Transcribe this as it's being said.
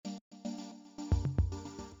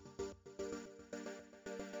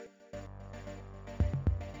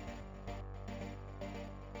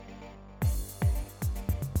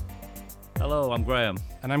Hello, I'm Graham.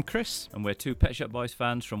 And I'm Chris. And we're two Pet Shop Boys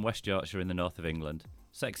fans from West Yorkshire in the north of England.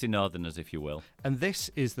 Sexy northerners, if you will. And this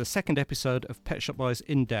is the second episode of Pet Shop Boys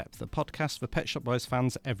In Depth, a podcast for Pet Shop Boys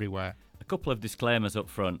fans everywhere. A couple of disclaimers up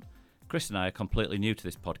front. Chris and I are completely new to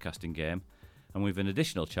this podcasting game, and we've an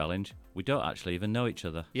additional challenge. We don't actually even know each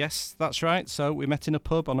other. Yes, that's right. So we met in a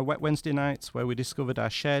pub on a wet Wednesday night where we discovered our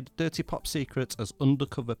shared dirty pop secret as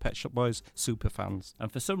undercover Pet Shop Boys superfans.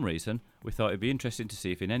 And for some reason, we thought it'd be interesting to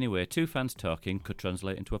see if in any way two fans talking could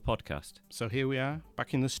translate into a podcast. So here we are,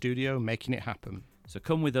 back in the studio, making it happen. So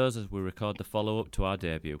come with us as we record the follow-up to our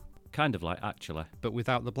debut. Kind of like Actually. But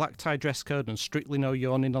without the black tie dress code and strictly no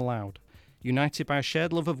yawning allowed. United by a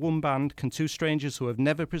shared love of one band, can two strangers who have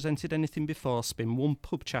never presented anything before spin one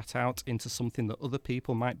pub chat out into something that other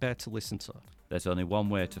people might bear to listen to? There's only one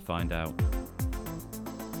way to find out.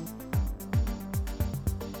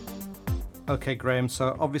 Okay, Graham,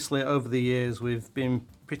 so obviously over the years we've been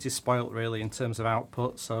pretty spoilt really in terms of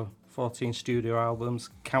output, so 14 studio albums,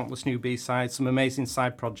 countless new B-sides, some amazing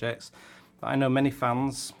side projects. But I know many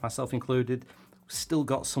fans, myself included, still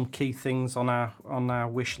got some key things on our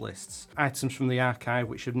wish lists. Items from the archive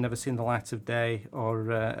which have never seen the light of day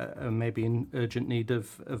or are maybe in urgent need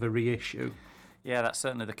of a reissue. Yeah, that's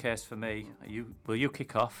certainly the case for me. Will you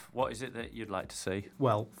kick off? What is it that you'd like to see?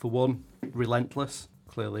 Well, for one, Relentless.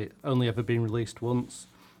 Clearly only ever been released once.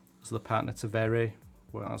 As the partner to Very.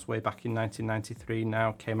 Well, that was way back in 1993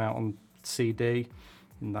 now. Came out on CD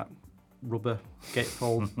in that rubber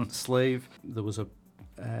gatefold sleeve. There was a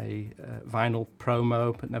vinyl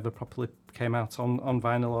promo, but never properly came out on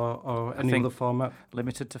vinyl or any other format.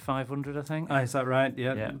 Limited to 500, I think. Is that right?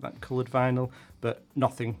 Yeah. That coloured vinyl, but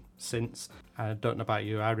nothing since. I don't know about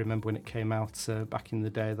you, I remember when it came out back in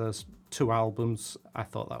the day, those two albums, I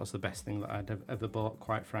thought that was the best thing that I'd ever bought,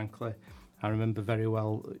 quite frankly. I remember very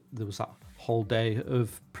well there was that whole day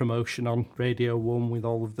of promotion on Radio 1 with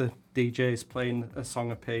all of the DJs playing a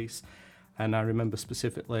song apiece. And I remember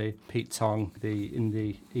specifically Pete Tong, in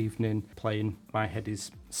the evening, playing My Head Is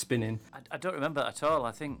Spinning. I don't remember that at all.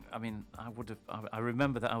 I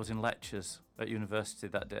remember that I was in lectures at university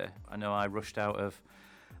that day. I know I rushed out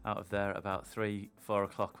of there at about 3-4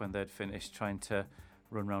 o'clock when they'd finished, trying to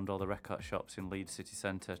run around all the record shops in Leeds city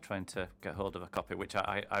centre trying to get hold of a copy, which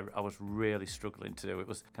I was really struggling to do. It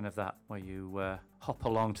was kind of that where you hop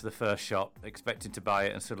along to the first shop expecting to buy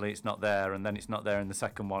it and suddenly it's not there, and then it's not there in the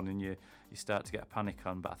second one, and you start to get a panic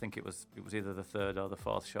on. But I think it was either the third or the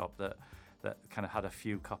fourth shop that kind of had a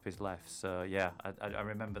few copies left. So yeah, I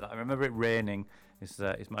remember that. I remember it raining is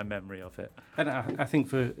my memory of it. And I think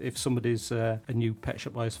if somebody's a new Pet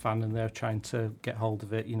Shop Boys fan and they're trying to get hold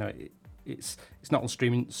of it, you know, it's not on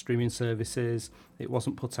streaming services. It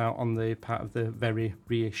wasn't put out on the part of the Very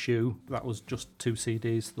reissue. That was just 2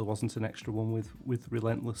 CDs. There wasn't an extra one with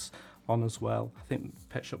Relentless on as well. I think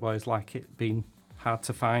Pet Shop Boys like it being hard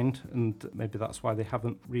to find, and maybe that's why they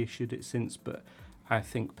haven't reissued it since. But I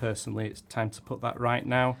think personally it's time to put that right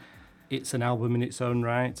now. It's an album in its own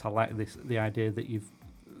right. I like the idea that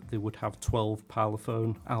they would have 12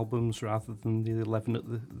 Parlophone albums rather than the 11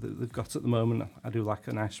 that they've got at the moment. I do like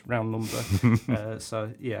a nice round number.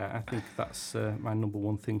 So, yeah, I think that's my number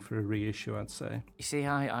one thing for a reissue, I'd say. You see,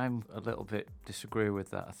 I'm a little bit disagree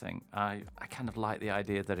with that, I think. I kind of like the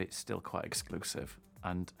idea that it's still quite exclusive.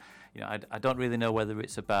 And, you know, I don't really know whether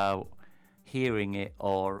it's about hearing it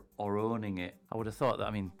or owning it. I would have thought that,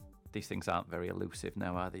 I mean, these things aren't very elusive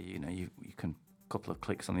now, are they? You know, you can couple of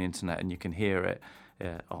clicks on the internet and you can hear it,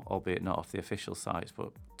 albeit not off the official sites,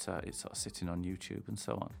 but it's sort of sitting on YouTube and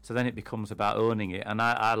so on. So then it becomes about owning it, and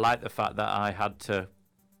I like the fact that I had to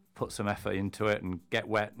put some effort into it and get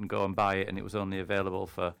wet and go and buy it, and it was only available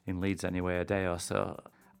for, in Leeds anyway, a day or so.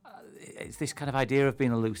 It's this kind of idea of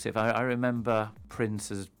being elusive. I remember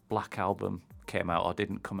Prince's Black Album came out or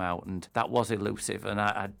didn't come out, and that was elusive, and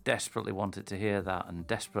I desperately wanted to hear that, and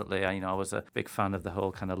desperately, I was a big fan of the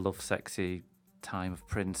whole kind of love-sexy time of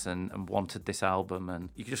Prince and wanted this album, and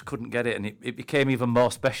you just couldn't get it, and it became even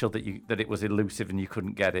more special that it was elusive and you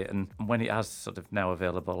couldn't get it. And when it has sort of now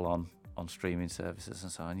available on streaming services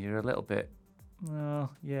and so on, you're a little bit,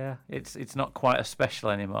 well, yeah, it's not quite as special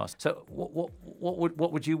anymore. So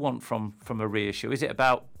what would you want from a reissue? Is it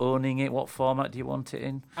about owning it? What format do you want it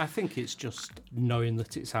in? I think it's just knowing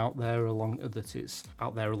that it's out there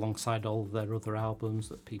alongside all of their other albums,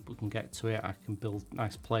 that people can get to it. I can build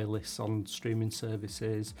nice playlists on streaming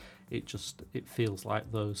services. It feels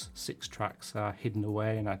like those 6 tracks are hidden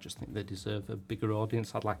away, and I just think they deserve a bigger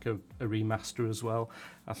audience. I'd like a remaster as well.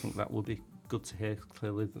 I think that will be good to hear.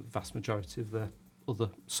 Clearly the vast majority of the other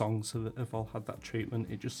songs have all had that treatment.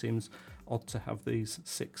 It just seems odd to have these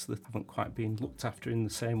 6 that haven't quite been looked after in the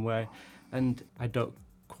same way. And I don't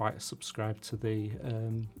quite subscribe to the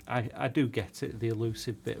I do get it, the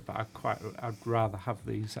elusive bit, but I'd rather have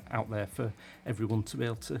these out there for everyone to be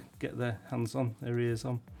able to get their hands on, their ears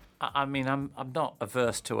on. I mean, I'm not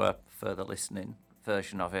averse to a further listening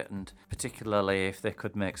version of it, and particularly if they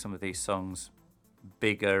could make some of these songs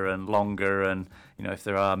bigger and longer, and if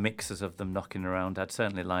there are mixes of them knocking around, I'd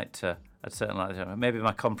certainly like to. Maybe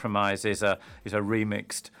my compromise is a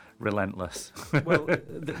remixed Relentless. Well,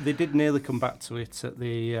 they did nearly come back to it at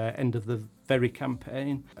the end of the Very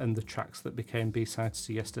campaign, and the tracks that became B-sides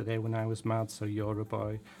to Yesterday When I Was Mad, so You're a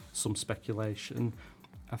Boy, Some Speculation,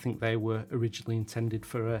 I think they were originally intended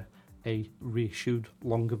for a reissued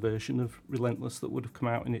longer version of Relentless that would have come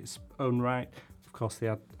out in its own right. Of course, they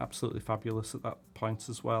had Absolutely Fabulous at that point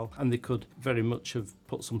as well, and they could very much have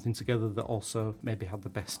put something together that also maybe had the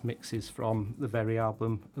best mixes from the Very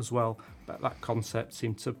album as well, but that concept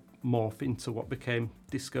seemed to morph into what became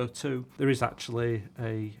Disco 2. There is actually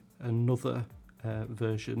another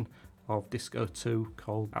version of Disco 2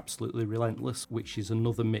 called Absolutely Relentless, which is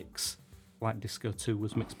another mix. Like Disco 2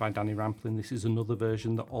 was mixed by Danny Rampling, this is another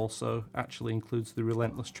version that also actually includes the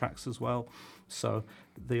Relentless tracks as well. So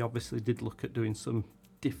they obviously did look at doing some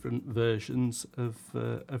different versions of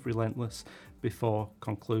Relentless before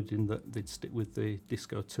concluding that they'd stick with the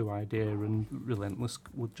Disco 2 idea, and Relentless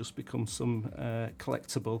would just become some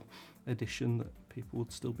collectible edition that people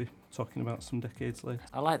would still be talking about some decades later.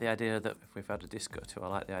 I like the idea that if we've had a Disco 2, I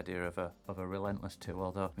like the idea of a Relentless 2,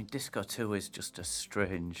 although, I mean, Disco 2 is just a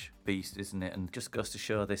strange beast, isn't it? And just goes to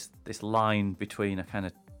show this line between a kind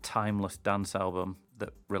of timeless dance album that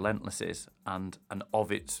Relentless is and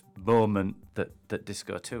of its moment that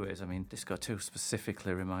Disco 2 is. I mean, Disco 2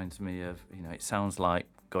 specifically reminds me of, it sounds like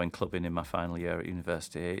going clubbing in my final year at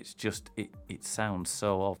university. It's just, it sounds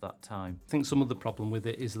so of that time. I think some of the problem with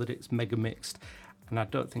it is that it's mega mixed, and I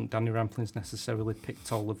don't think Danny Rampling's necessarily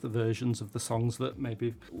picked all of the versions of the songs that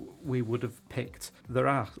maybe we would have picked. There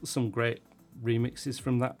are some great remixes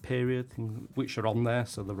from that period which are on there,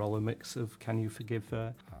 so the Rollo mix of Can You Forgive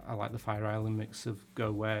Her, I like the Fire Island mix of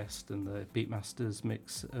Go West, and the Beatmasters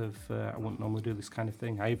mix of I Wouldn't Normally Do This Kind of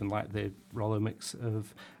Thing. I even like the Rollo mix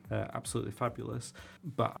of Absolutely Fabulous,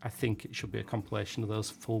 but I think it should be a compilation of those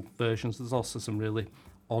full versions. There's also some really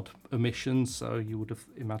odd omissions, so you would have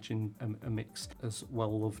imagined a mix as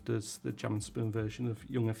well loved as the Jam and Spoon version of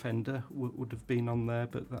Young Offender would have been on there,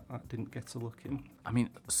 but that didn't get a look in. I mean,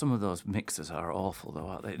 some of those mixes are awful though,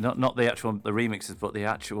 aren't they? Not the remixes, but the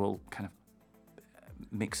actual kind of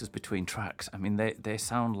mixes between tracks. I mean, they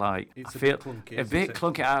sound like, it's I feel clunky, a bit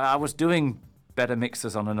clunky. I was doing better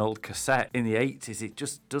mixes on an old cassette in the 80s. It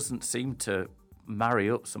just doesn't seem to marry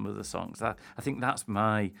up some of the songs. I think that's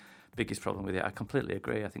my biggest problem with it. I completely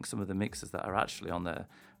agree. I think some of the mixes that are actually on there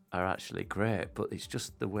are actually great, but it's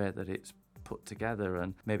just the way that it's put together,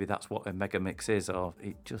 and maybe that's what a mega mix is, or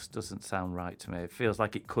it just doesn't sound right to me. It feels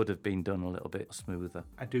like it could have been done a little bit smoother.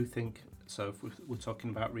 I do think so. If we're talking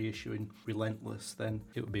about reissuing Relentless, then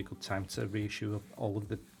it would be a good time to reissue all of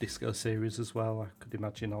the Disco series as well. I could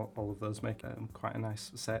imagine all of those make quite a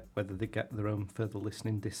nice set. Whether they get their own further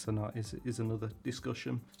listening discs or not is another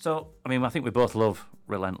discussion. So, I mean, I think we both love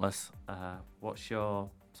Relentless. What's your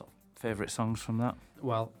sort of favourite songs from that?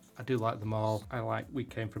 Well, I do like them all. I like We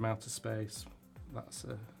Came From Outer Space. That's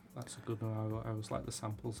a good one. I always like the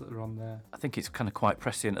samples that are on there. I think it's kind of quite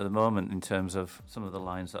prescient at the moment in terms of some of the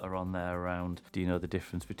lines that are on there around, do you know the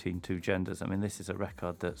difference between two genders? I mean, this is a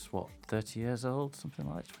record that's, 30 years old, something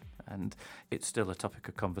like that? And it's still a topic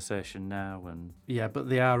of conversation now. And yeah, but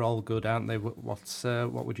they are all good, aren't they?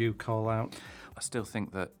 What would you call out? I still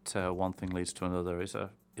think that One Thing Leads to Another is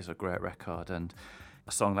a great record, and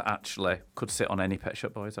a song that actually could sit on any Pet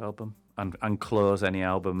Shop Boys album and close any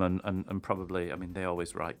album, and probably, I mean, they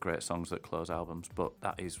always write great songs that close albums, but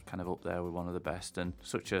that is kind of up there with one of the best. And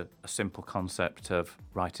such a simple concept of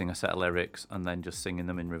writing a set of lyrics and then just singing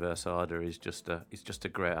them in reverse order is just a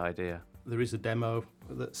great idea. There is a demo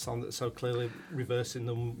that's so clearly reversing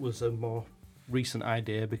them was a more recent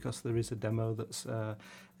idea, because there is a demo that's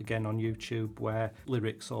again on YouTube where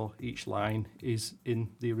lyrics or each line is in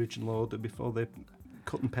the original order before they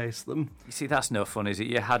cut and paste them. You see, that's no fun, is it?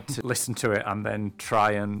 You had to listen to it and then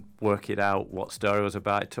try and work it out what story was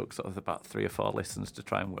about. It took sort of about 3 or 4 listens to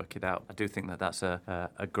try and work it out. I do think that that's a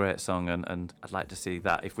great song, and I'd like to see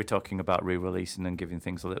that. If we're talking about re-releasing and giving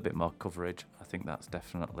things a little bit more coverage, I think that's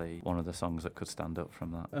definitely one of the songs that could stand up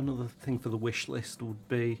from that. Another thing for the wish list would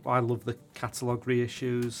be, I love the catalogue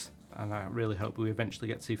reissues, and I really hope we eventually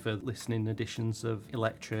get to further listening editions of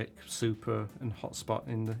Electric, Super and Hotspot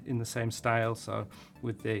in the same style, so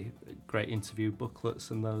with the great interview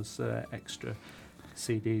booklets and those extra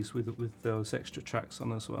CDs with those extra tracks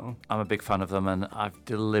on as well. I'm a big fan of them, and I've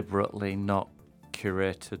deliberately not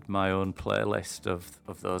curated my own playlist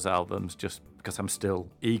of those albums just because I'm still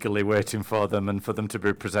eagerly waiting for them and for them to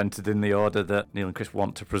be presented in the order that Neil and Chris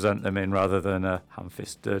want to present them in, rather than a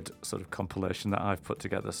ham-fisted sort of compilation that I've put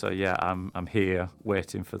together. So yeah, I'm here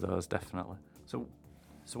waiting for those, definitely. So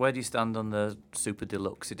where do you stand on the super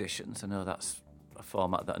deluxe editions? I know that's a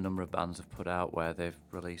format that a number of bands have put out where they've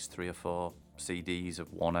released 3 or 4 CDs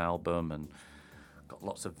of one album and got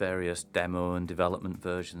lots of various demo and development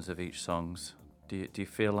versions of each songs. Do you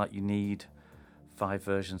feel like you need 5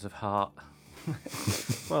 versions of Heart?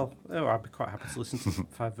 Well, I'd be quite happy to listen to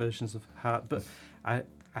 5 versions of Heart, but I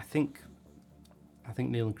think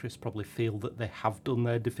Neil and Chris probably feel that they have done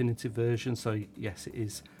their definitive version. So yes, it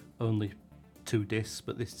is only 2 discs,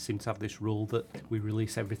 but they seem to have this rule that we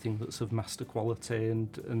release everything that's of master quality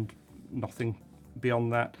and nothing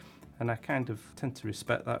beyond that. And I kind of tend to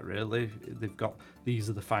respect that, really. They've got, these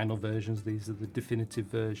are the final versions, these are the definitive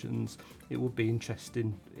versions. It would be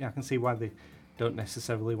interesting. I can see why they don't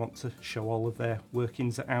necessarily want to show all of their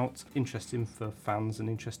workings out. Interesting for fans and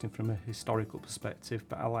interesting from a historical perspective,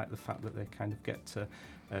 but I like the fact that they kind of get to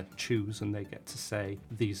choose, and they get to say,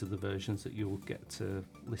 these are the versions that you'll get to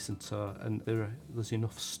listen to, and there's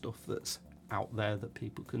enough stuff that's out there that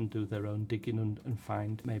people can do their own digging and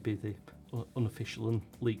find maybe the unofficial and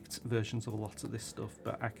leaked versions of a lot of this stuff.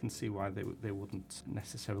 But I can see why they wouldn't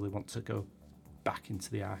necessarily want to go back into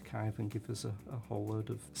the archive and give us a whole load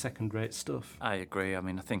of second-rate stuff. I agree. I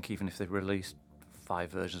mean, I think even if they released 5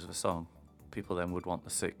 versions of a song, people then would want the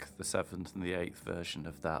 6th, the 7th and the 8th version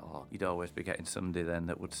of that. Or you'd always be getting somebody then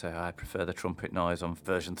that would say, I prefer the trumpet noise on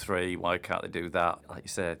version 3, why can't they do that? Like you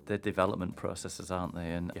said, they're development processes, aren't they?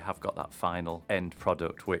 And you have got that final end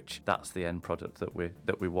product, which that's the end product that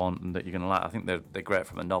we want and that you're going to like. I think they're great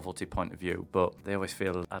from a novelty point of view, but they always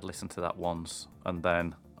feel I'd listen to that once and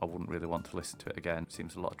then I wouldn't really want to listen to it again. It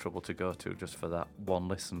seems a lot of trouble to go to just for that one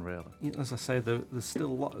listen, really. As I say, there's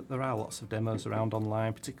still there are lots of demos around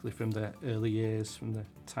online, particularly from the early years, from the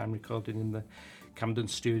time recording in the Camden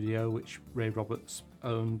studio, which Ray Roberts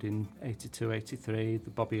owned in 82, 83, the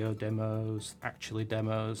Bobby O demos, actually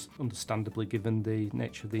demos. Understandably, given the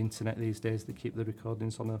nature of the internet these days, they keep the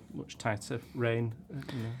recordings on a much tighter rein,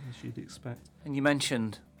 as you'd expect. And you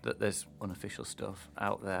mentioned that there's unofficial stuff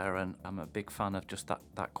out there, and I'm a big fan of just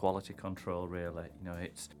that quality control, really.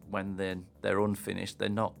 It's when they're unfinished, they're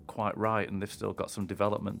not quite right, and they've still got some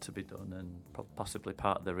development to be done, and possibly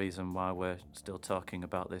part of the reason why we're still talking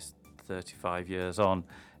about this 35 years on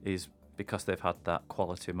is because they've had that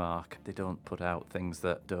quality mark. They don't put out things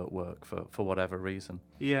that don't work for whatever reason.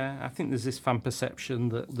 Yeah, I think there's this fan perception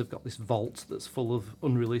that they've got this vault that's full of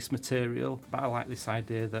unreleased material, but I like this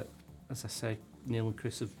idea that, as I say, Neil and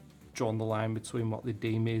Chris have drawn the line between what they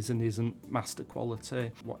deem is and isn't master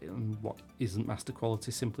quality. What isn't master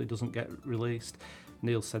quality simply doesn't get released.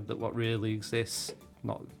 Neil said that what really exists,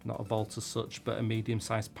 not a vault as such, but a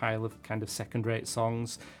medium-sized pile of kind of second-rate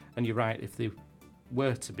songs. And you're right, if they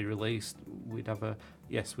were to be released, we'd have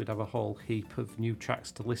a whole heap of new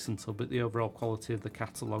tracks to listen to, but the overall quality of the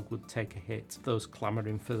catalogue would take a hit. Those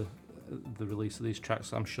clamouring for the release of these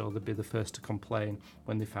tracks, I'm sure they'd be the first to complain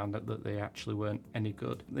when they found out that they actually weren't any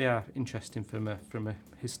good. They are interesting from a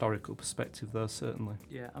historical perspective, though, certainly.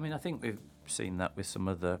 Yeah, I mean, I think we've seen that with some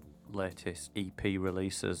of the latest EP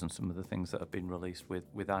releases and some of the things that have been released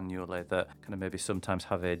with annually that kind of maybe sometimes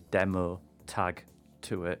have a demo tag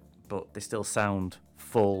to it, but they still sound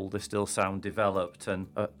full, they still sound developed, and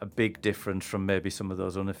a big difference from maybe some of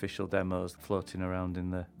those unofficial demos floating around in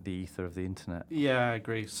the ether of the internet. Yeah, I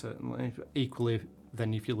agree, certainly. Equally,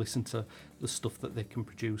 then if you listen to the stuff that they can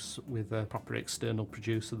produce with a proper external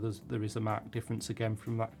producer, there is a marked difference again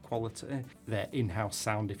from that quality. Their in-house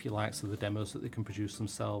sound, if you like, so the demos that they can produce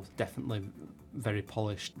themselves, definitely very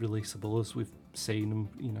polished, releasable, as we've seen, and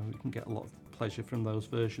you can get a lot of pleasure from those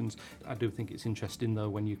versions. I do think it's interesting, though,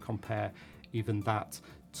 when you compare even that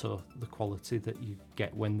to the quality that you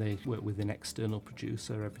get when they work with an external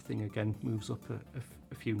producer. Everything again moves up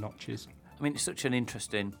a few notches. I mean, it's such an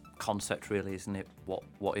interesting concept, really, isn't it?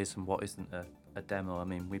 What is and what isn't a demo. I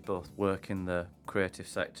mean, we both work in the creative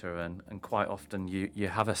sector, and quite often you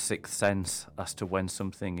have a sixth sense as to when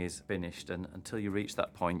something is finished, and until you reach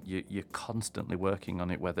that point, you're constantly working on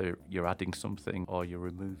it, whether you're adding something or you're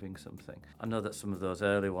removing something. I know that some of those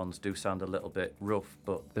early ones do sound a little bit rough,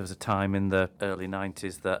 but there was a time in the early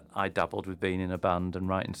 90s that I dabbled with being in a band and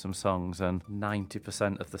writing some songs, and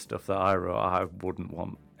 90% of the stuff that I wrote, I wouldn't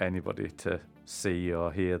want anybody to see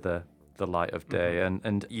or hear the light of day,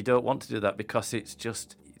 and you don't want to do that because it's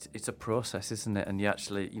it's a process, isn't it? And you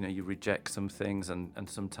actually, you reject some things, and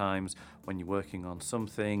sometimes when you're working on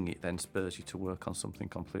something, it then spurs you to work on something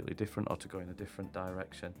completely different or to go in a different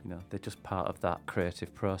direction. They're just part of that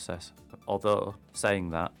creative process. Although,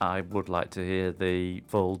 saying that, I would like to hear the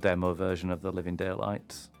full demo version of the Living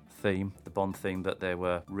Daylights theme, the Bond theme that they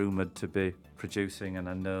were rumoured to be producing, and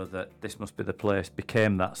I know that This Must Be the Place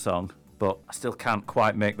became that song, but I still can't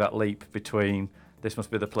quite make that leap between This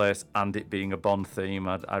Must Be the Place and it being a Bond theme.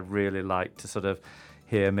 I'd really like to sort of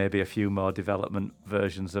hear maybe a few more development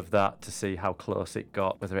versions of that to see how close it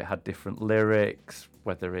got, whether it had different lyrics,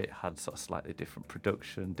 whether it had sort of slightly different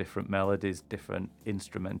production, different melodies, different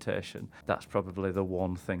instrumentation. That's probably the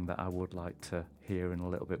one thing that I would like to hear in a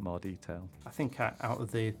little bit more detail. I think out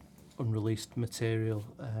of the unreleased material,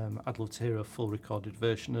 I'd love to hear a full recorded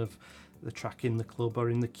version of the track In the Club or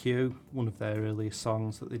In the Queue, one of their earliest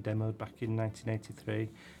songs that they demoed back in 1983.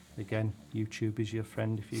 Again, YouTube is your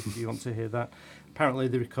friend if you want to hear that. Apparently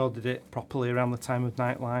they recorded it properly around the time of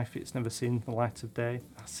Nightlife. It's never seen the light of day.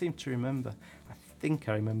 I seem to remember,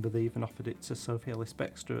 I remember they even offered it to Sophie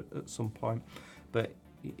Ellis-Bextor at some point. But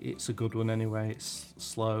it's a good one anyway. It's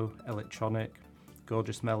slow, electronic,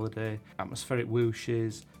 gorgeous melody, atmospheric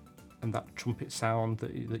whooshes, and that trumpet sound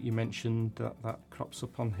that you mentioned that crops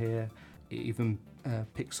up on here. It even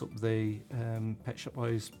picks up the Pet Shop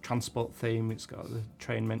Boys transport theme. It's got the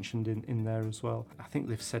train mentioned in there as well. I think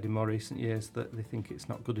they've said in more recent years that they think it's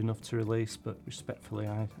not good enough to release, but respectfully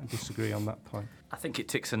I disagree on that point. I think it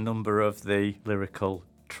ticks a number of the lyrical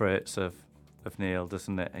traits of Neil,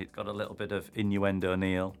 doesn't it? It's got a little bit of innuendo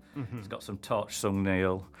Neil. Mm-hmm. It's got some torch sung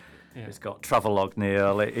Neil. Yeah. It's got travelogue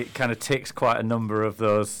Neil. It kind of ticks quite a number of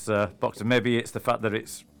those boxes. Maybe it's the fact that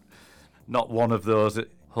it's not one of those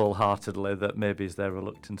wholeheartedly that maybe is their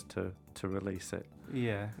reluctance to release it.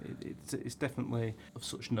 Yeah, it's definitely of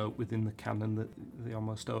such note within the canon that they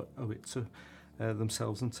almost owe it to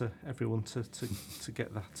themselves and to everyone to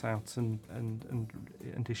get that out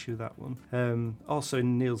and issue that one. Also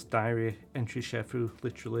in Neil's diary, entries share through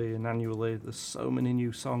literally and annually. There's so many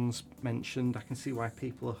new songs mentioned. I can see why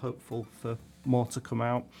people are hopeful for more to come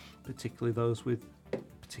out, particularly those with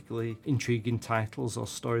particularly intriguing titles or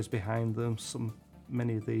stories behind them.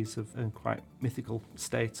 Many of these have earned quite mythical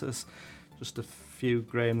status. Just a few,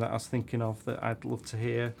 Graham, that I was thinking of that I'd love to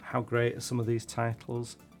hear. How great are some of these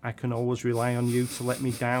titles? I Can Always Rely on You to Let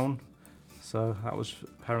Me Down. So that was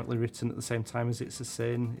apparently written at the same time as It's a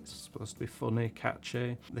Sin. It's supposed to be funny,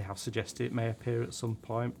 catchy. They have suggested it may appear at some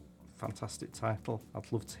point. Fantastic title.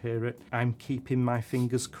 I'd love to hear it. I'm Keeping My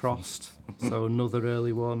Fingers Crossed. So another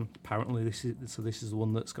early one. Apparently this is the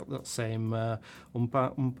one that's got that same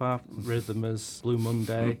umpa rhythm as Blue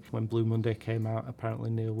Monday. When Blue Monday came out, apparently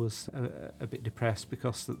Neil was a bit depressed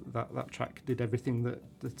because that track did everything that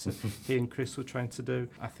he and Chris were trying to do.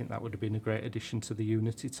 I think that would have been a great addition to the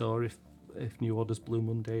Unity tour if New Order's Blue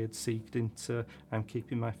Monday had seeked into I'm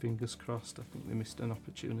Keeping My Fingers Crossed. I think they missed an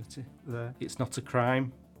opportunity there. It's Not a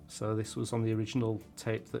Crime. So this was on the original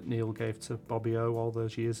tape that Neil gave to Bobby O all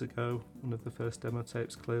those years ago, one of the first demo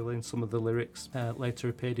tapes clearly, and some of the lyrics later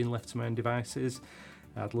appeared in Left to My Own Devices.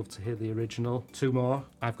 I'd love to hear the original. Two more,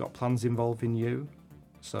 I've Got Plans Involving You.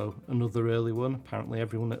 So another early one, apparently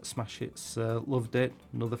everyone at Smash Hits loved it,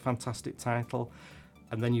 another fantastic title.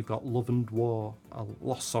 And then you've got Love and War, a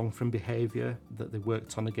lost song from Behaviour that they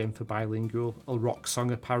worked on again for Bilingual, a rock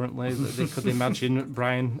song apparently that they could imagine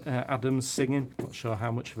Bryan Adams singing. Not sure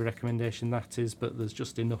how much of a recommendation that is, but there's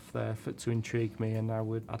just enough there to intrigue me, and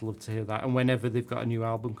I'd love to hear that. And whenever they've got a new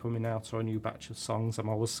album coming out or a new batch of songs, I'm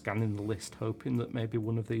always scanning the list hoping that maybe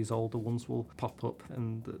one of these older ones will pop up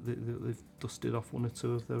and they've dusted off one or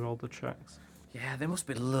two of their older tracks. Yeah, there must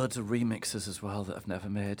be loads of remixes as well that have never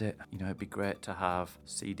made it. It'd be great to have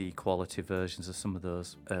CD quality versions of some of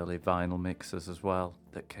those early vinyl mixes as well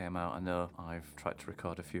that came out. I know I've tried to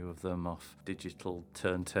record a few of them off digital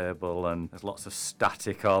turntable and there's lots of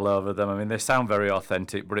static all over them. I mean, they sound very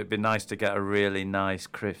authentic, but it'd be nice to get a really nice,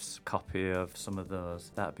 crisp copy of some of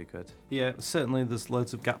those. That'd be good. Yeah, certainly there's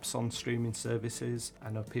loads of gaps on streaming services.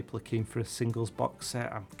 I know people are keen for a singles box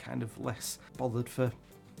set. I'm kind of less bothered for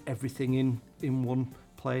everything in one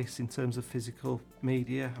place in terms of physical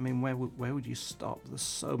media. I mean, where would you stop? There's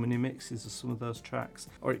so many mixes of some of those tracks.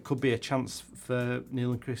 Or it could be a chance for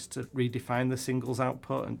Neil and Chris to redefine the singles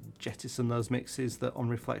output and jettison those mixes that on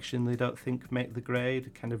reflection they don't think make the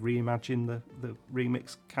grade, kind of reimagine the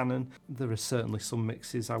remix canon. There are certainly some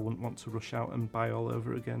mixes I wouldn't want to rush out and buy all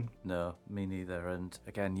over again. No, me neither. And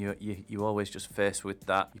again, you always just faced with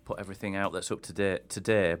that. You put everything out that's up to date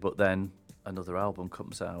today, but then another album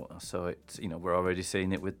comes out. So it's, we're already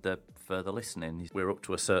seeing it with the further listening. We're up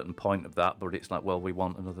to a certain point of that, but it's like, well, we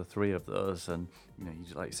want another 3 of those, and you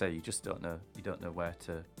like you say, you just don't know. You don't know where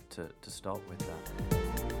to stop with that.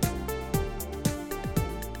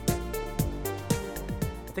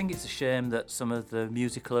 I think it's a shame that some of the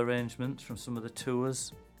musical arrangements from some of the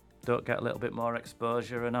tours don't get a little bit more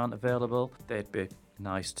exposure and aren't available. They'd be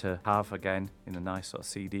nice to have again in a nice sort of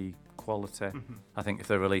CD quality. Mm-hmm. I think if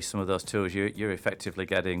they release some of those tours, you're effectively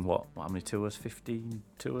getting how many tours? 15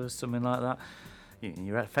 tours, something like that.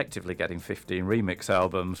 You're effectively getting 15 remix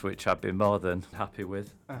albums, which I'd be more than happy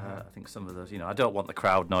with. I think some of those, I don't want the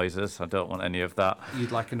crowd noises. I don't want any of that.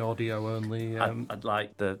 You'd like an audio only? I'd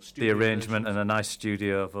like the arrangement versions. And a nice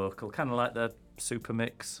studio vocal, kind of like the super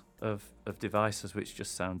mix of Devices, which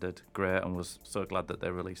just sounded great, and was so glad that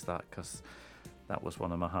they released that, because that was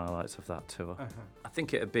one of my highlights of that tour. I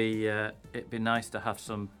think it'd be nice to have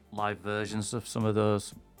some live versions of some of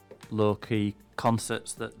those low-key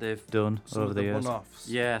concerts that they've done over the years. One-offs.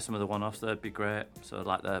 Yeah, some of the one-offs, that'd be great. So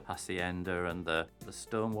like the Hacienda and the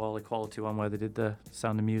Stonewall Equality one where they did the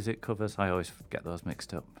Sound of Music covers. I always get those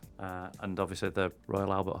mixed up. And obviously the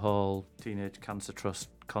Royal Albert Hall Teenage Cancer Trust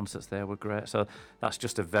concerts there were great. So that's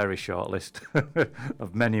just a very short list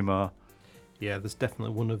of many more. Yeah, there's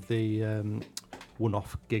definitely one of the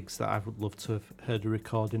one-off gigs that I would love to have heard a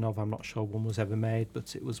recording of. I'm not sure one was ever made,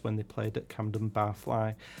 but it was when they played at Camden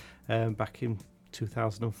Barfly back in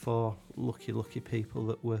 2004. Lucky people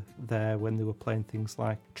that were there when they were playing things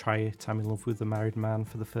like Try It, I'm in Love with a Married Man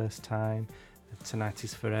for the first time. Tonight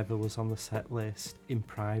is Forever was on the set list. In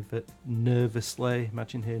Private, Nervously,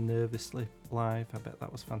 imagine hearing Nervously live. I bet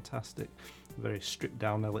that was fantastic. A very stripped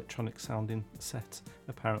down electronic sounding set,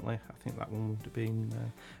 apparently. I think that one would have been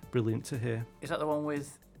brilliant to hear. Is that the one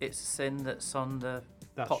with It's a Sin that's on the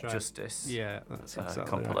Pop right. Justice? Yeah, that's exactly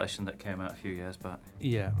compilation that came out a few years back.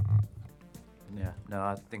 Yeah. Yeah, no,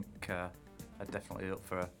 I think I'd definitely up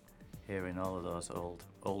for hearing all of those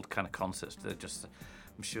old kind of concerts. They're just,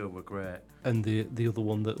 I'm sure, were great. And the other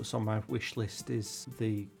one that was on my wish list is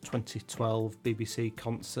the 2012 BBC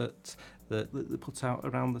concert that they put out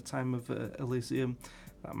around the time of Elysium.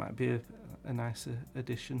 That might be a nice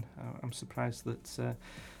addition. I'm surprised that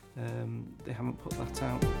they haven't put that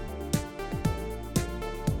out.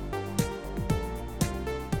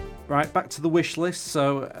 Right, back to the wish list.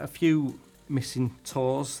 So a few missing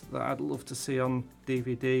tours that I'd love to see on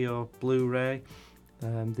DVD or Blu-ray.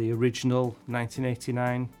 The original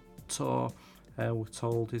 1989 tour,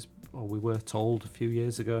 we were told a few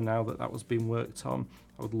years ago now that was being worked on.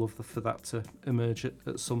 I would love for that to emerge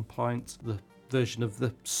at some point. The version of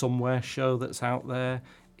the Somewhere show that's out there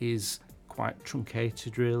is quite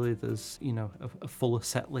truncated, really. There's a fuller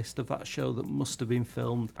set list of that show that must have been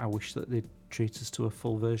filmed. I wish that they'd treat us to a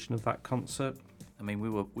full version of that concert. I mean,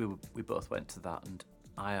 we both went to that, and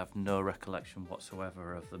I have no recollection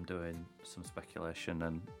whatsoever of them doing some speculation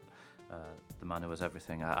and The Man Who Was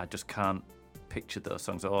Everything. I just can't picture those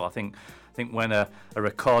songs at all. I think when a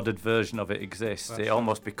recorded version of it exists, that's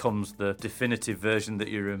almost becomes the definitive version that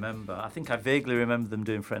you remember. I think I vaguely remember them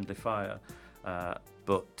doing Friendly Fire,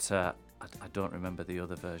 but I don't remember the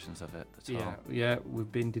other versions of it at all. Yeah,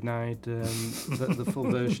 we've been denied the full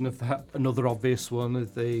version of that. Another obvious one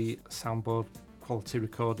is the soundboard quality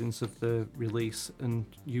recordings of the release and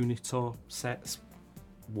Unitor sets.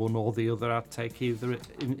 One or the other, I'd take either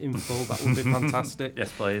in full. That would be fantastic.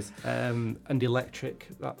 Yes, please. And Electric,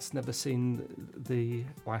 that's never seen the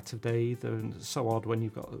light of day either, and it's so odd when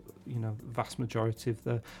you've got the vast majority of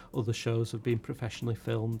the other shows have been professionally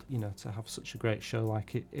filmed. To have such a great show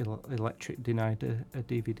like Electric denied a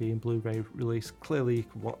DVD and Blu-ray release. Clearly, you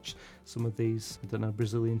could watch some of these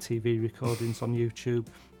Brazilian TV recordings on YouTube,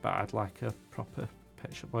 but I'd like a proper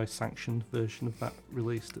Pet Shop Boys sanctioned version of that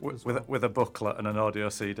released as well. With a booklet and an audio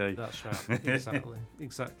CD. That's right.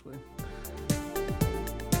 Exactly.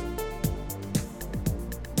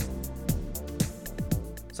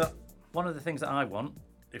 So one of the things that I want,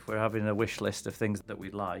 if we're having a wish list of things that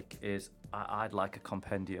we'd like, is I'd like a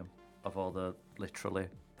compendium of all the literally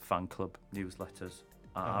fan club newsletters.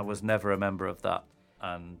 I was never a member of that,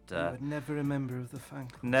 and you were never a member of the fan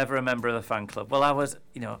club. Never a member of the fan club. Well, I was.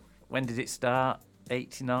 When did it start?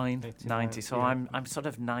 89, 90. So yeah. I'm sort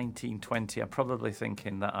of 19, 20. I'm probably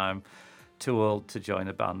thinking that I'm too old to join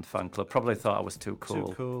a band fan club. Probably thought I was too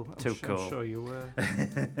cool. I'm sure you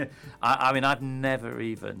were. I mean, I've never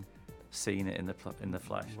even seen it in the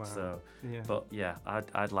flesh. Wow. So, Yeah. but yeah,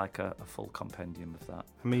 I'd like a full compendium of that.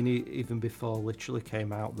 I mean, even before Literally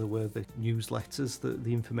came out, there were the newsletters,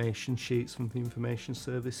 the information sheets from the information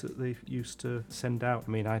service that they used to send out.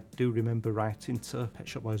 I mean, I do remember writing to Pet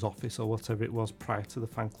Shop Boys office or whatever it was prior to the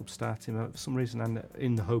fan club starting. For some reason,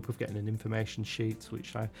 in the hope of getting an information sheet,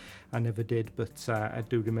 which I never did, but I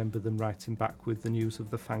do remember them writing back with the news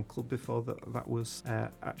of the fan club before that was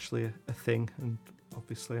actually a thing. And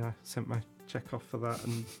obviously, I sent my check off for that,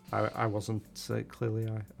 and I wasn't clearly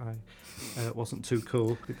I wasn't too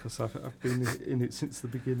cool because I've been in it since the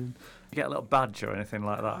beginning. You get a little badge or anything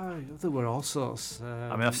like that? There were all sorts.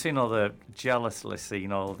 I mean, I've jealously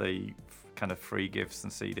seen all the kind of free gifts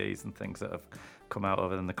and CDs and things that have come out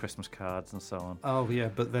over the Christmas cards and so on. Oh yeah,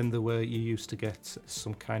 but then you used to get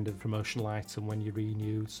some kind of promotional item when you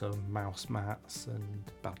renewed, so mouse mats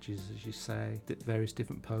and badges, as you say, various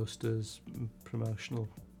different posters, promotional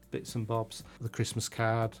bits and bobs, the Christmas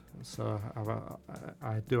card. So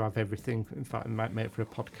I do have everything. In fact, I might make for a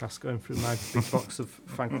podcast going through my big box of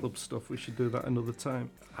fan club stuff. We should do that another time.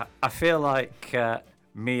 I feel like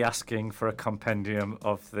me asking for a compendium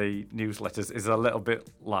of the newsletters is a little bit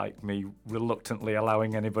like me reluctantly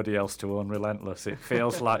allowing anybody else to own Relentless. It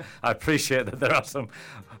feels like I appreciate that there are some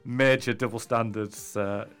major double standards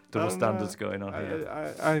going on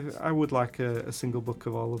here. I would like a single book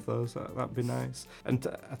of all of those. That'd be nice. And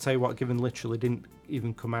I tell you what, given Literally didn't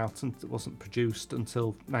even come out and it wasn't produced until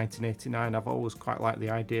 1989, I've always quite liked the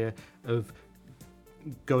idea of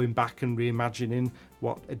going back and reimagining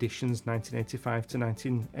what editions 1985 to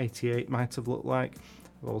 1988 might have looked like.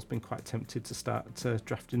 I've always been quite tempted to start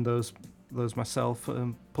drafting those myself,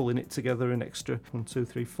 pulling it together in extra 1, 2,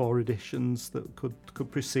 3, 4 editions that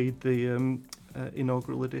could precede the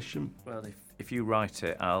inaugural edition. Well, if you write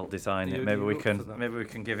it, I'll design it. Maybe we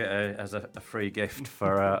can give it as a free gift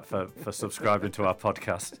for subscribing to our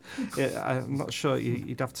podcast. Yeah, I'm not sure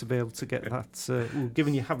you'd have to be able to get that.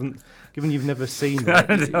 Given you've never seen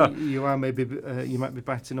it, No. you are maybe you might be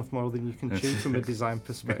biting off more than you can chew from a design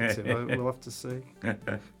perspective. We'll have to see.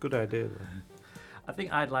 Good idea, though. I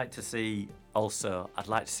think I'd like to see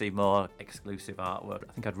more exclusive artwork.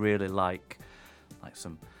 I think I'd really like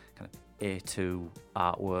some kind of A2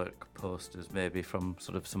 artwork posters, maybe from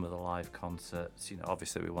sort of some of the live concerts.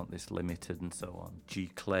 Obviously we want this limited and so on.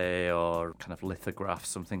 G-clay or kind of lithographs,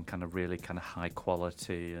 something kind of really kind of high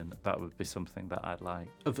quality, and that would be something that I'd like.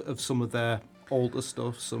 Of some of their older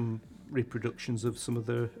stuff, some reproductions of some of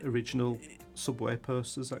the original Subway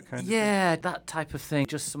posters, that kind of thing. Yeah, that type of thing.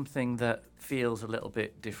 Just something that feels a little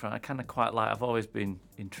bit different. I kind of quite like. I've always been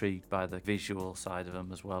intrigued by the visual side of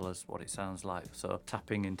them as well as what it sounds like. So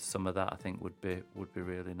tapping into some of that, I think, would be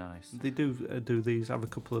really nice. They do these. I have a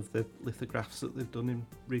couple of the lithographs that they've done in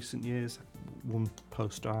recent years. One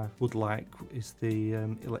poster I would like is the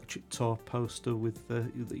Electric Tour poster with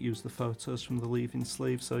that use the photos from the Leaving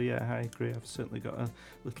sleeve. So yeah, I agree. I've certainly got a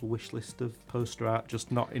little wish list of poster art.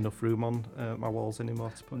 Just not enough room on my walls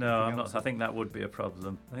anymore to put. No, I'm not. I think that would be a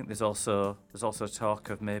problem. I think there's also talk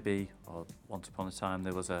of maybe, or once upon a time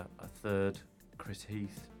there was a third Chris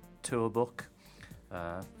Heath tour book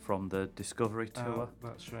from the Discovery tour.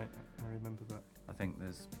 That's right. I remember that. I think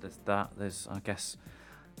there's that. There's, I guess,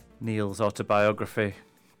 Neil's autobiography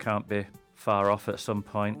can't be far off at some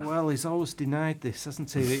point. Well, he's always denied this,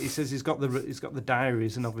 hasn't he? He says he's got the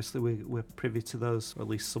diaries, and obviously we're privy to those, or at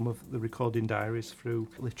least some of the recording diaries through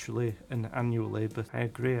Literally and annually. But I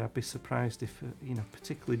agree, I'd be surprised if,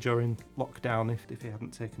 particularly during lockdown, if he hadn't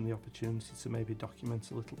taken the opportunity to maybe document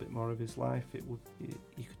a little bit more of his life. You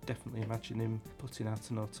could definitely imagine him putting out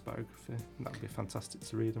an autobiography. And that would be fantastic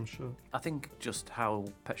to read, I'm sure. I think just how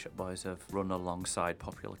Pet Shop Boys have run alongside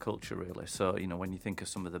popular culture, really. So, when you think of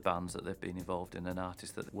some of the bands that they've been involved in and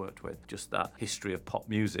artists that they've worked with, just that history of pop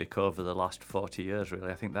music over the last 40 years, really,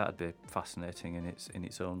 I think that'd be fascinating in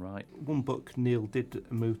its own right. One book Neil did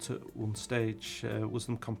moot at one stage was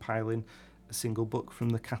them compiling a single book from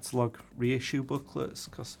the catalogue reissue booklets,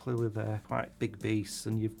 because clearly they're quite big beasts,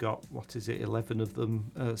 and you've got 11 of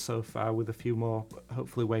them so far, with a few more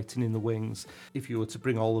hopefully waiting in the wings. If you were to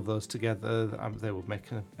bring all of those together, they would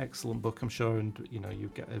make an excellent book, I'm sure, and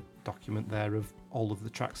you get a document there of all of the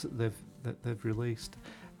tracks that they've released.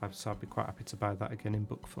 So I'd be quite happy to buy that again in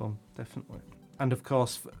book form, definitely. And of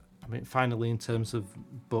course, finally, in terms of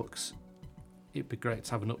books, it'd be great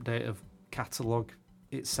to have an update of catalogue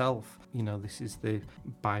itself. This is the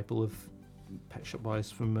Bible of Pet Shop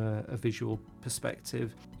Boys from a visual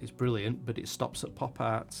perspective. It's brilliant, but it stops at pop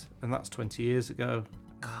art, and that's 20 years ago.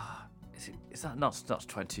 God, is that not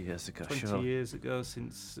 20 years ago? 20 years ago,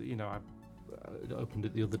 since I opened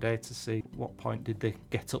it the other day to see what point did they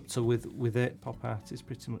get up to with it. Pop art is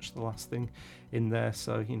pretty much the last thing in there,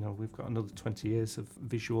 so we've got another 20 years of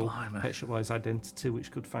visual Pet Shop Boys identity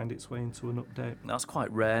which could find its way into an update. That's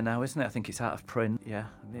quite rare now, isn't it? I think it's out of print. Yeah,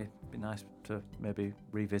 it'd be nice to maybe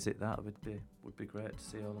revisit that. It would be great to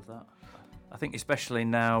see all of that. I think especially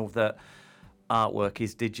now that artwork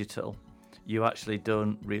is digital, you actually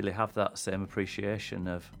don't really have that same appreciation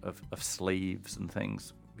of sleeves and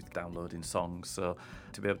things with downloading songs. So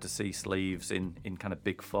to be able to see sleeves in kind of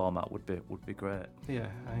big format would be great. Yeah,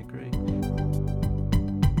 I agree.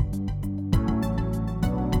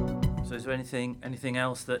 So is there anything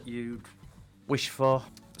else that you'd wish for?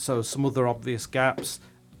 So some other obvious gaps: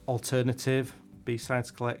 alternative B-sides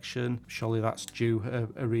collection. Surely that's due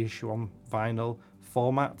a reissue on vinyl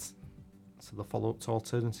format. So the follow-up to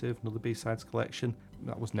Alternative, another B-sides collection,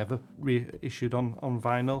 that was never reissued on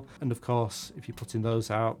vinyl. And of course, if you're putting those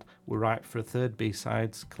out, we're right for a third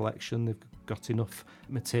B-sides collection. They've got enough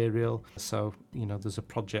material. So, there's a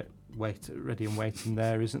project ready and waiting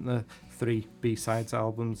there, isn't there? 3 B-sides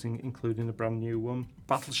albums, including a brand new one.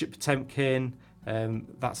 Battleship Potemkin,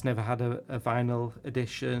 that's never had a vinyl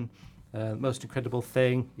edition. Most Incredible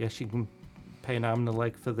Thing, yes, you can pay an arm and a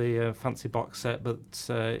leg for the fancy box set, but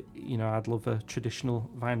I'd love a traditional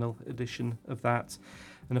vinyl edition of that.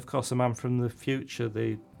 And of course, A Man from the Future,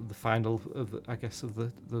 the final of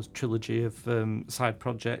those trilogy of side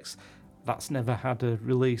projects, that's never had a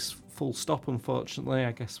release full stop, unfortunately.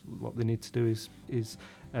 I guess what they need to do is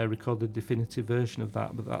record a definitive version of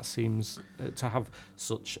that, but that seems to have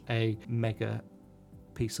such a mega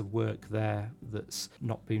piece of work there that's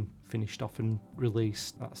not been finished off and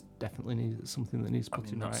released. That's definitely something that needs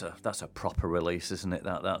putting right. That's a proper release, isn't it?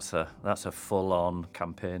 That's a full-on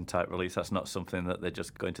campaign type release. That's not something that they're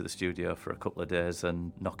just going to the studio for a couple of days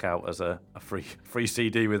and knock out as a free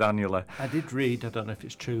CD with Annually. I did read, I don't know if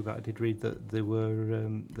it's true, but I did read that they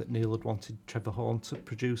were that Neil had wanted Trevor Horn to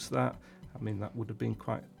produce that. I mean, that would have been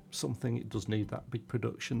quite something. It does need that big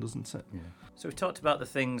production, doesn't it? Yeah. So we talked about the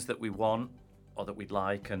things that we want or that we'd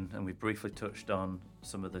like, and we've briefly touched on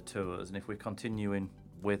some of the tours. And if we're continuing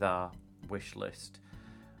with our wish list,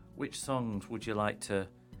 which songs would you like to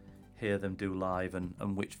hear them do live,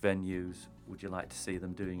 and which venues would you like to see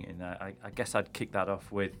them doing it in? I guess I'd kick that off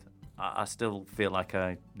with, I still feel like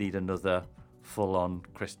I need another full-on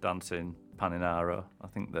Chris dancing Paninaro. I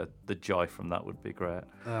think the joy from that would be great.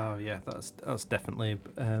 Oh yeah, that's definitely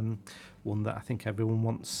one that I think everyone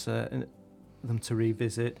wants them to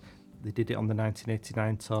revisit. They did it on the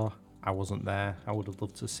 1989 tour. I wasn't there. I would have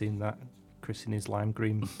loved to have seen that. Chris in his lime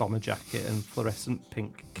green bomber jacket and fluorescent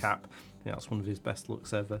pink cap. Yeah, that's one of his best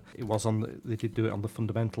looks ever. It was they did do it on the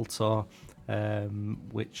Fundamental tour,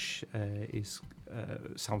 which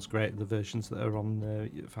sounds great. The versions that are on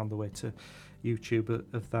found their way to YouTube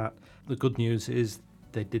of that. The good news is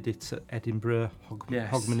they did it at Edinburgh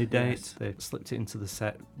Hogmanay date. Yes. They slipped it into the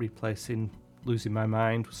set, replacing Losing My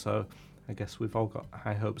Mind. So I guess we've all got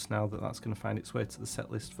high hopes now that that's going to find its way to the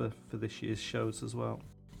set list for this year's shows as well.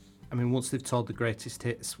 I mean, once they've toured the greatest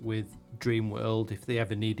hits with Dreamworld, if they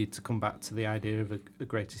ever needed to come back to the idea of a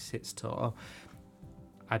greatest hits tour,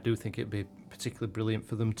 I do think it'd be particularly brilliant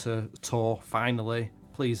for them to tour finally,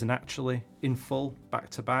 Please and Actually, in full, back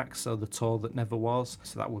to back, so the tour that never was.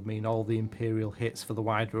 So that would mean all the Imperial hits for the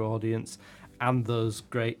wider audience and those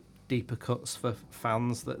great deeper cuts for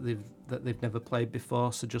fans that they've never played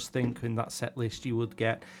before. So just think, in that set list you would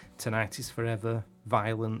get Tonight Is Forever,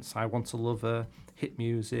 Violence, I Want to Love Her, Hit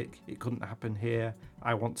Music, It Couldn't Happen Here,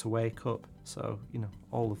 I Want to Wake Up. So,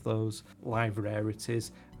 all of those live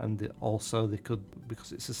rarities. And also they could,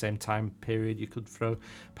 because it's the same time period, you could throw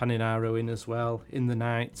Paninaro in as well, In the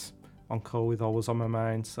Night, encore with Always on My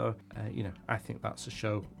Mind. So, I think that's a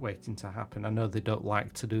show waiting to happen. I know they don't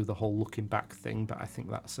like to do the whole looking back thing, but I think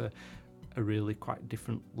that's a really quite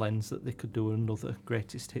different lens that they could do another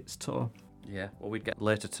greatest hits tour. Yeah, well, we'd get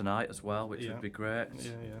Later Tonight as well, which would be great.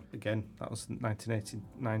 Yeah. Again, that was the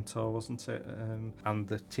 1989 tour, wasn't it? And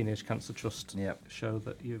the Teenage Cancer Trust show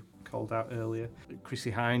that you called out earlier.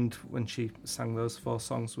 Chrissie Hynde, when she sang those 4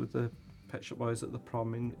 songs with the Pet Shop Boys at the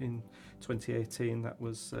prom in 2018, that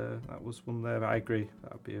was one there. I agree,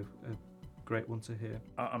 that would be a great one to hear.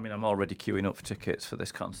 I mean, I'm already queuing up for tickets for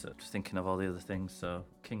this concert, just thinking of all the other things. So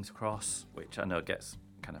King's Cross, which I know gets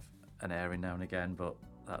kind of an airing now and again, but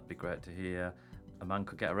that'd be great to hear. A Man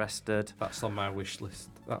Could Get Arrested. That's on my wish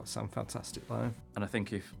list. That would sound fantastic live. And I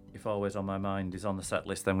think if Always on My Mind is on the set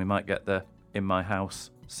list, then we might get the In My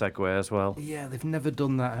House segue as well. Yeah, they've never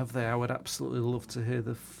done that, have they? I would absolutely love to hear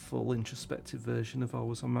the full introspective version of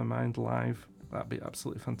Always on My Mind live. That'd be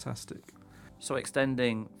absolutely fantastic. So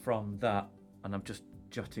extending from that, and I'm just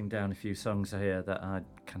jotting down a few songs here that I'd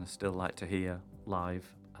kind of still like to hear live.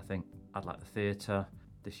 I think I'd like the theatre.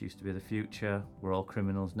 This used to be the future. We're all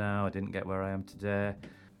criminals now. I didn't get where I am today.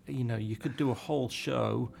 You know, you could do a whole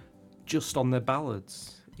show just on their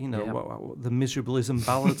ballads. You know, the Miserablism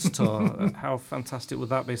Ballads tour. How fantastic would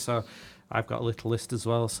that be? So I've got a little list as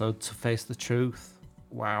well. So To Face the Truth.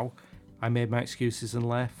 Wow. I Made My Excuses and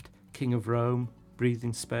Left. King of Rome.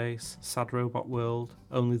 Breathing Space. Sad Robot World.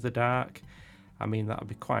 Only the Dark. I mean, that would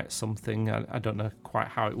be quite something. I don't know quite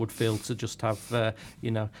how it would feel to just have,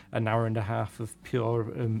 an hour and a half of pure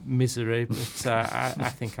misery, but I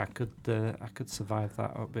think I could survive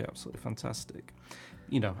that. It would be absolutely fantastic.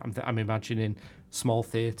 You know, I'm imagining small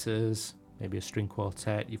theatres, maybe a string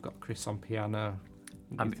quartet. You've got Chris on piano.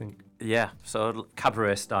 What do you think? Yeah, so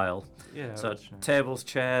cabaret style. Yeah. So tables,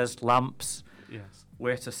 chairs, lamps. Yes.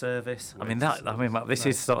 Waiter service. This This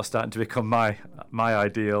is sort of starting to become my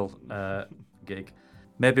ideal gig.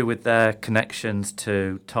 Maybe with their connections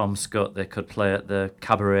to Tom Scott, they could play at the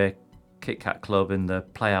Cabaret Kit Kat Club in the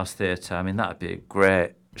Playhouse Theatre. I mean, that'd be a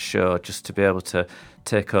great show just to be able to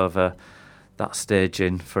take over that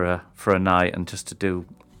staging for a night and just to do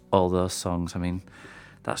all those songs. I mean,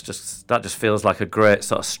 that just feels like a great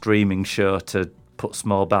sort of streaming show to put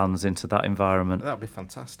small bands into that environment. That'd be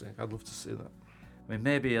fantastic. I'd love to see that. I mean,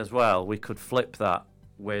 maybe as well we could flip that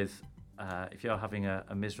with if you're having a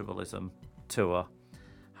Miserablism tour,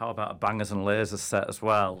 how about a Bangers and Lasers set as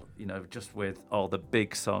well? You know, just with all the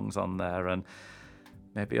big songs on there, and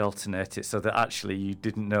maybe alternate it so that actually you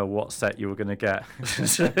didn't know what set you were going to get.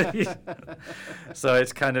 So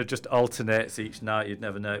it's kind of just alternates each night. You'd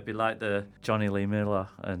never know. It'd be like the Johnny Lee Miller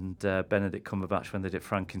and Benedict Cumberbatch when they did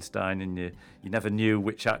Frankenstein, and you never knew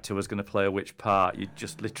which actor was going to play which part. You'd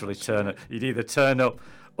just literally you'd either turn up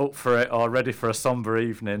for it or ready for a somber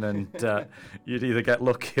evening, and you'd either get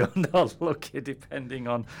lucky or not lucky depending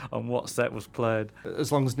on what set was played.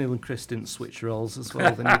 As long as Neil and Chris didn't switch roles as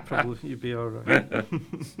well, then you'd be all right.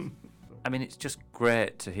 I mean, it's just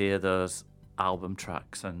great to hear those album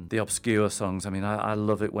tracks and the obscure songs. I mean, I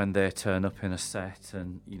love it when they turn up in a set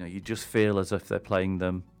and, you know, you just feel as if they're playing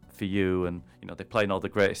them for you, and, you know, they're playing all the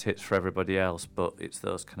greatest hits for everybody else, but it's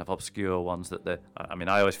those kind of obscure ones that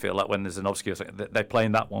I always feel like when there's an obscure song, they're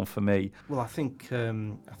playing that one for me. Well, I think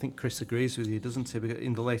Chris agrees with you, doesn't he? Because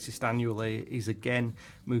in the latest annually, he's again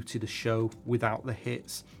mooted a show without the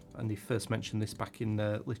hits, and he first mentioned this back in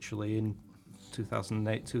literally in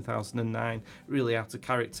 2008, 2009, really out of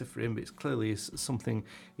character for him, but it's clearly something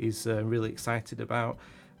he's really excited about.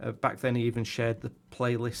 Back then he even shared the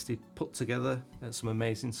playlist he'd put together, some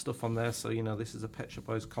amazing stuff on there. So, you know, this is a Pet Shop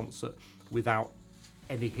Boys concert without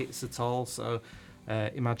any hits at all. So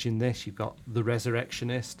imagine this, you've got The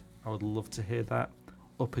Resurrectionist, I would love to hear that.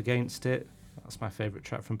 Up Against It, that's my favourite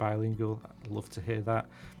track from Bilingual, I'd love to hear that.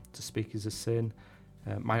 To Speak Is a Sin.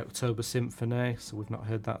 My October Symphony, so we've not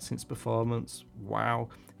heard that since Performance. Wow.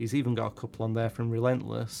 He's even got a couple on there from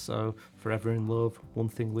Relentless, so Forever in Love, One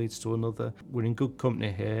Thing Leads to Another. We're in good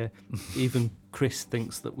company here. Even Chris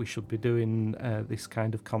thinks that we should be doing this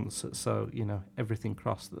kind of concert, so, you know, everything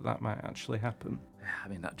crossed that might actually happen. I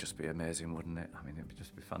mean, that'd just be amazing, wouldn't it? I mean, it'd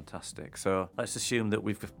just be fantastic. So let's assume that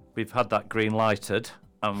we've had that green lighted,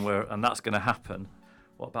 and that's going to happen.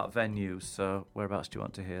 What about venues? So whereabouts do you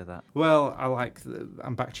want to hear that? Well,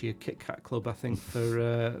 I'm back to your Kit Kat Club, I think, for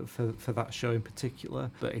that show in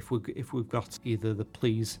particular. But if we've got either the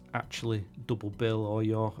Please Actually double bill or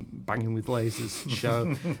your Banging with Lasers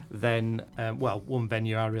show, then one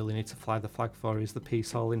venue I really need to fly the flag for is the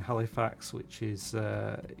Peace Hall in Halifax, which is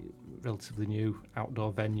relatively new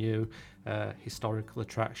outdoor venue, historical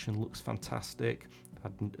attraction, looks fantastic. I've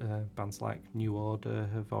had bands like New Order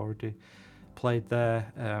have already played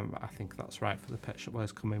there. I think that's right for the Pet Shop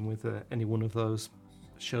Boys come in with any one of those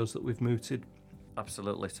shows that we've mooted.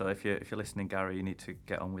 Absolutely. So if you're listening, Gary, you need to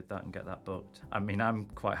get on with that and get that booked. I mean, I'm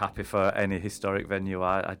quite happy for any historic venue.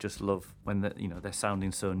 I just love when they're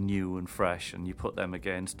sounding so new and fresh, and you put them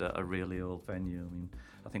against a really old venue. I mean,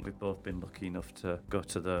 I think we've both been lucky enough to go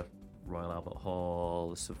to the Royal Albert Hall,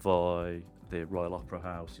 the Savoy, the Royal Opera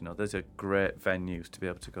House. You know, those are great venues to be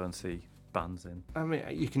able to go and see bands in. I mean,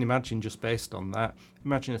 you can imagine, just based on that,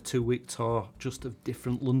 imagine a 2-week tour just of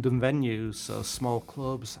different London venues, so small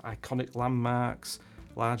clubs, iconic landmarks,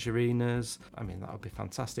 large arenas. I mean, that would be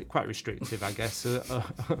fantastic. Quite restrictive, I guess.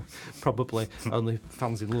 Probably only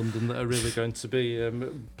fans in London that are really going to be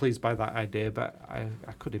pleased by that idea, but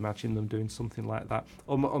I could imagine them doing something like that.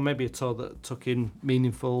 Or maybe a tour that took in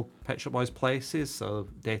meaningful Pet Shop Boys places, so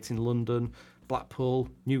dates in London, Blackpool,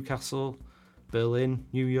 Newcastle, Berlin,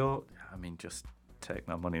 New York. I mean, just take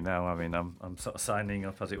my money now. I mean, I'm sort of signing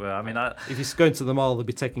up, as it were. I mean, if you're going to the mall, they'll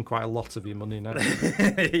be taking quite a lot of your money now.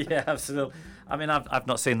 Yeah, absolutely. I mean, I've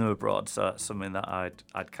not seen them abroad, so that's something that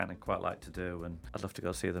I'd kind of quite like to do, and I'd love to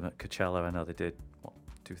go see them at Coachella. I know they did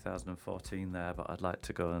 2014 there, but I'd like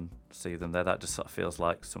to go and see them there. That just sort of feels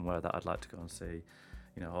like somewhere that I'd like to go and see,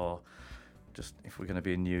 or just if we're going to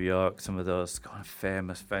be in New York, some of those kind of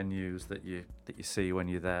famous venues that you see when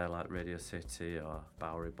you're there, like Radio City or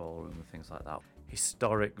Bowery Ballroom and things like that.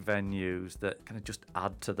 Historic venues that kind of just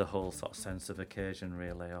add to the whole sort of sense of occasion,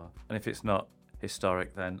 really. And if it's not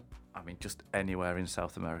historic, then I mean, just anywhere in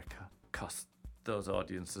South America, because those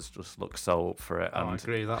audiences just look so up for it. And I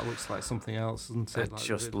agree, that looks like something else, doesn't it? I'd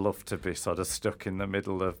just love to be sort of stuck in the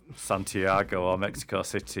middle of Santiago or Mexico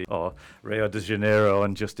City or Rio de Janeiro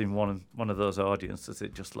and just in one of those audiences.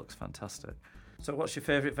 It just looks fantastic. So what's your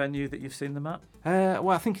favourite venue that you've seen them at? Well,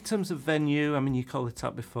 I think in terms of venue, I mean, you called it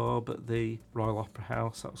out before, but the Royal Opera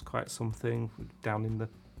House, that was quite something, down in the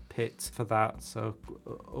pit for that, so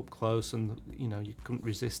up close, and you couldn't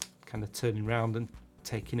resist kind of turning around and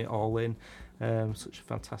taking it all in. Such a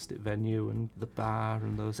fantastic venue, and the bar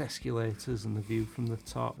and those escalators and the view from the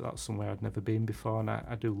top. That's somewhere I'd never been before, and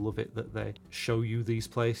I do love it that they show you these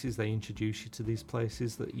places, they introduce you to these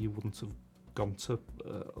places that you wouldn't have gone to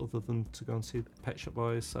other than to go and see the Pet Shop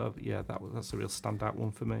Boys. So yeah, that's a real standout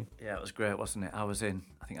one for me. Yeah, it was great, wasn't it? I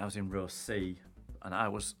think I was in row C, and I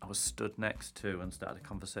was stood next to and started a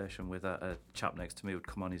conversation with a chap next to me who'd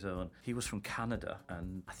come on his own. He was from Canada,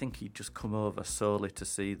 and I think he'd just come over solely to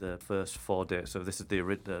see the first 4 days. So this is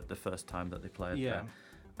the first time that they played there.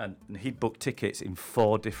 And he'd booked tickets in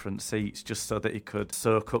 4 different seats just so that he could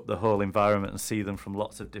soak up the whole environment and see them from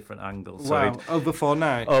lots of different angles. Wow, so over 4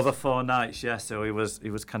 nights? Over 4 nights, yeah. So he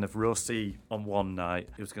was kind of row C on one night.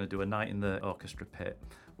 He was going to do a night in the orchestra pit,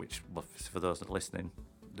 which, well, for those that are listening,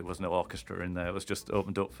 there was no orchestra in there. It was just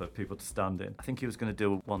opened up for people to stand in. I think he was going to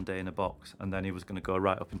do 1 day in a box, and then he was going to go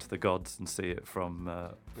right up into the gods and see it from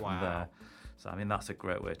there. So, I mean, that's a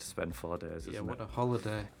great way to spend 4 days, isn't it? Yeah, what a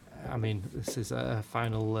holiday. I mean, this is a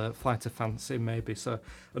final flight of fancy, maybe. So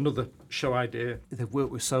another show idea. They've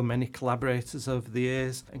worked with so many collaborators over the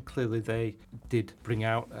years, and clearly they did bring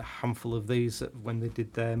out a handful of these when they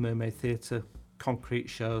did their Mermaid Theatre Concrete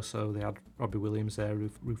show. So they had Robbie Williams there,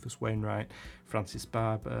 Rufus Wainwright, Francis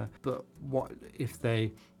Barber. But what if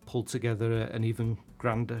they pulled together an even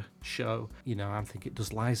grander show? I'm thinking,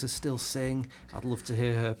 does Liza still sing? I'd love to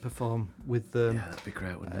hear her perform with them. Yeah, that'd be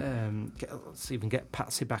great, wouldn't it? Let's even get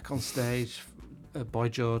Patsy back on stage, Boy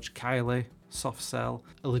George, Kylie, Soft Cell.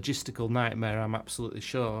 A logistical nightmare, I'm absolutely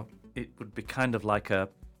sure. It would be kind of like a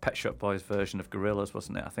Pet Shop Boys version of Gorillaz,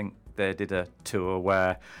 wasn't it? I think they did a tour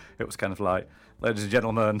where it was kind of like, ladies and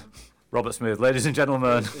gentlemen, Robert Smith, ladies and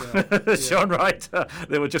gentlemen, Sean Wright.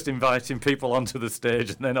 They were just inviting people onto the stage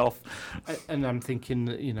and then off. And I'm thinking,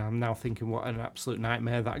 I'm now thinking what an absolute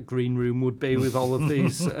nightmare that green room would be with all of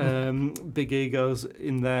these big egos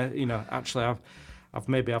in there. Actually,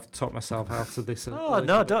 I've talked myself out of this.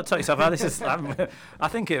 No, don't talk yourself out. I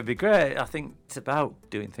think it would be great. I think it's about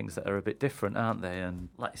doing things that are a bit different, aren't they? And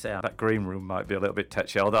like you say, that green room might be a little bit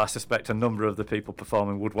touchy, although I suspect a number of the people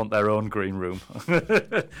performing would want their own green room.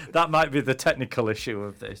 That might be the technical issue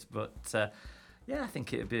of this, but yeah, I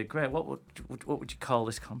think it would be great. What would you call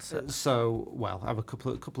this concert? I have a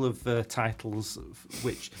couple of titles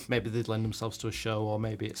which maybe they'd lend themselves to a show, or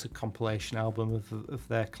maybe it's a compilation album of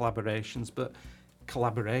their collaborations, but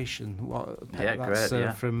collaboration.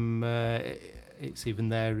 From it's even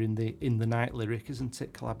there in the night lyric, isn't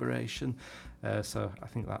it? Collaboration. So I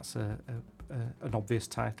think that's an obvious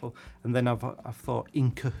title. And then I've thought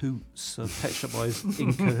In Cahoots. So Pet Shop Boys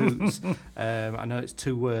In Cahoots. I know it's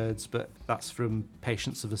 2 words, but that's from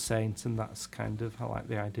Patience of a Saint, and that's kind of, I like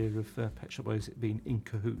the idea of Pet Shop Boys being in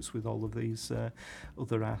cahoots with all of these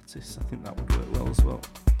other artists. I think that would work well as well.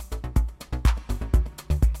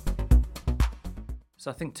 So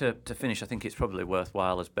I think to finish, I think it's probably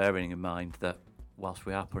worthwhile as bearing in mind that whilst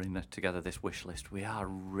we are putting together this wish list, we are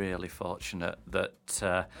really fortunate that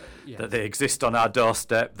that they exist on our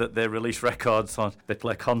doorstep, that they release records on, they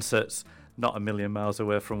play concerts not a million miles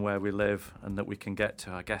away from where we live, and that we can get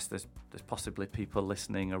to. I guess there's possibly people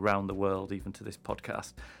listening around the world, even to this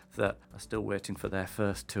podcast, that are still waiting for their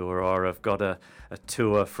first tour, or have got a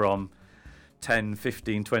tour from 10,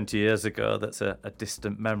 15, 20 years ago that's a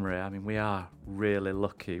distant memory. I mean, we are really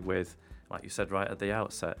lucky with, like you said right at the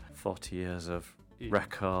outset, 40 years of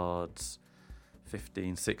records,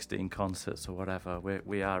 15, 16 concerts or whatever.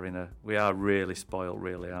 We are really spoiled,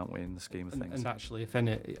 really, aren't we, in the scheme of things? And actually, if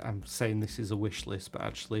any, I'm saying this is a wish list, but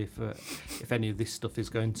actually, if any of this stuff is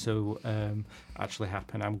going to actually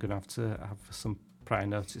happen, I'm going to have some prior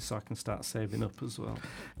notice so I can start saving up as well.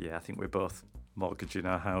 Yeah, I think we're both mortgaging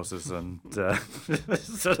our houses and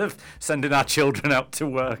sort of sending our children out to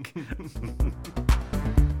work.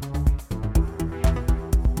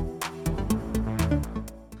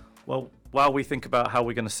 Well, while we think about how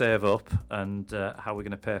we're going to save up and how we're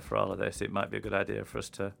going to pay for all of this, it might be a good idea for us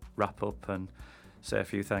to wrap up and say a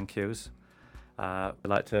few thank yous. I'd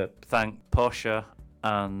like to thank Portia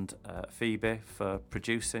and Phoebe for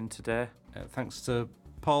producing today. Thanks to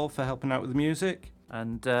Paul for helping out with the music.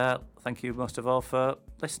 And thank you most of all for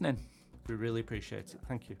listening. We really appreciate it.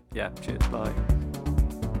 Thank you. Yeah, cheers. Bye.